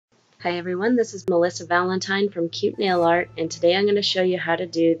Hi everyone, this is Melissa Valentine from CuteNailArt, and today I'm going to show you how to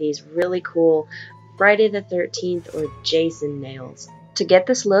do these really cool Friday the 13th or Jason nails. To get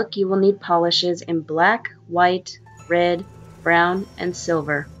this look, you will need polishes in black, white, red, brown, and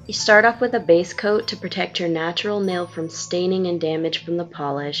silver. You start off with a base coat to protect your natural nail from staining and damage from the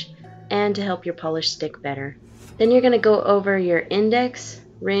polish, and to help your polish stick better. Then you're going to go over your index,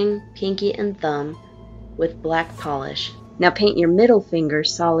 ring, pinky, and thumb with black polish. Now paint your middle finger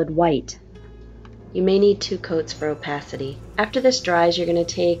solid white. You may need 2 coats for opacity. After this dries, you're going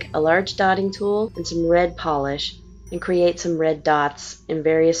to take a large dotting tool and some red polish and create some red dots in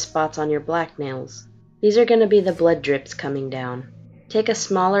various spots on your black nails. These are going to be the blood drips coming down. Take a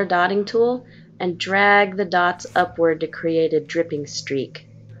smaller dotting tool and drag the dots upward to create a dripping streak.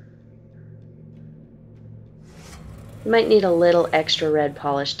 You might need a little extra red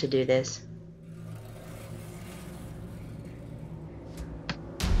polish to do this.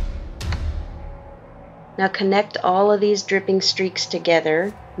 Now connect all of these dripping streaks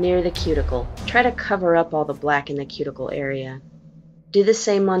together near the cuticle. Try to cover up all the black in the cuticle area. Do the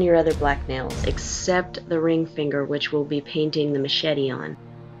same on your other black nails, except the ring finger, which we'll be painting the machete on.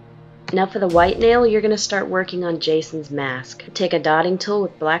 Now for the white nail, you're going to start working on Jason's mask. Take a dotting tool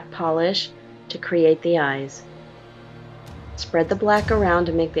with black polish to create the eyes. Spread the black around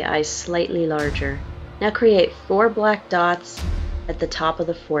to make the eyes slightly larger. Now create 4 black dots at the top of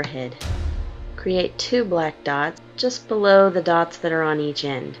the forehead. Create 2 black dots just below the dots that are on each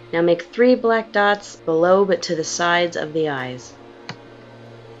end. Now make 3 black dots below but to the sides of the eyes.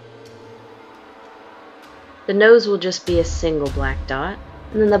 The nose will just be a single black dot,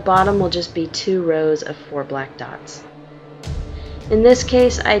 and then the bottom will just be 2 rows of 4 black dots. In this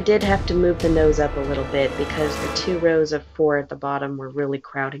case, I did have to move the nose up a little bit because the 2 rows of 4 at the bottom were really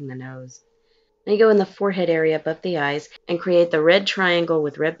crowding the nose. Now you go in the forehead area above the eyes and create the red triangle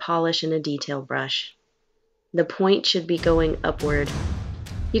with red polish and a detail brush. The point should be going upward.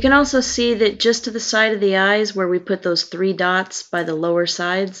 You can also see that just to the side of the eyes where we put those 3 dots by the lower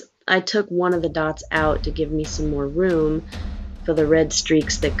sides, I took one of the dots out to give me some more room for the red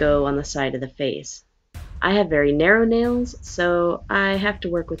streaks that go on the side of the face. I have very narrow nails, so I have to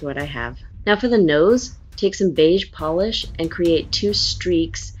work with what I have. Now for the nose, take some beige polish and create 2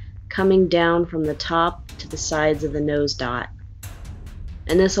 streaks coming down from the top to the sides of the nose dot.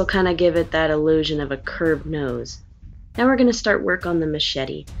 And this will kind of give it that illusion of a curved nose. Now we're going to start work on the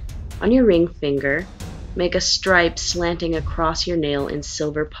machete. On your ring finger, make a stripe slanting across your nail in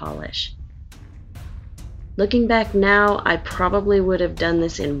silver polish. Looking back now, I probably would have done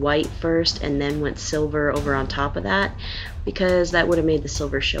this in white first and then went silver over on top of that, because that would have made the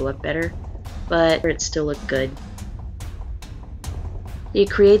silver show up better, but it still looked good. You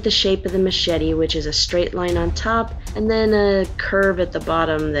create the shape of the machete, which is a straight line on top and then a curve at the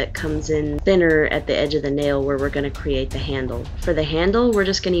bottom that comes in thinner at the edge of the nail where we're going to create the handle. For the handle, we're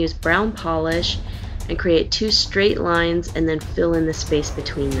just going to use brown polish and create 2 straight lines and then fill in the space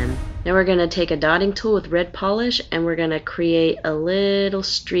between them. Now we're going to take a dotting tool with red polish and we're going to create a little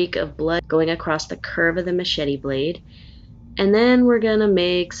streak of blood going across the curve of the machete blade, and then we're going to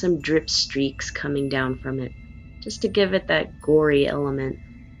make some drip streaks coming down from it, just to give it that gory element.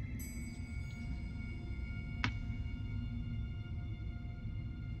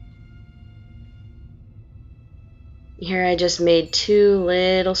 Here I just made 2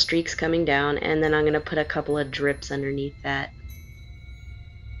 little streaks coming down, and then I'm going to put a couple of drips underneath that.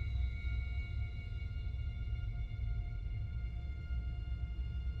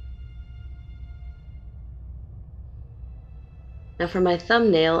 Now for my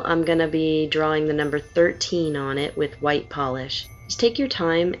thumbnail, I'm going to be drawing the number 13 on it with white polish. Just take your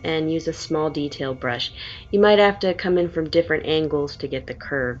time and use a small detail brush. You might have to come in from different angles to get the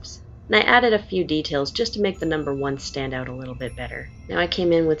curves. And I added a few details just to make the number 1 stand out a little bit better. Now I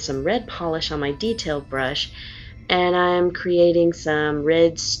came in with some red polish on my detail brush, and I'm creating some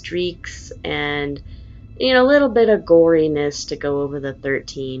red streaks and a little bit of goriness to go over the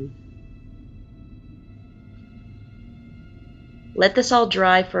 13. Let this all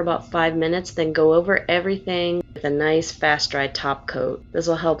dry for about 5 minutes, then go over everything with a nice fast dry top coat. This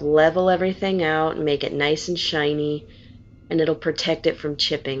will help level everything out and make it nice and shiny, and it'll protect it from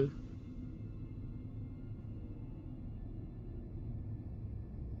chipping.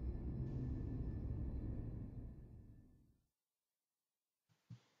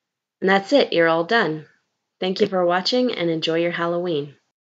 And that's it, you're all done. Thank you for watching and enjoy your Halloween.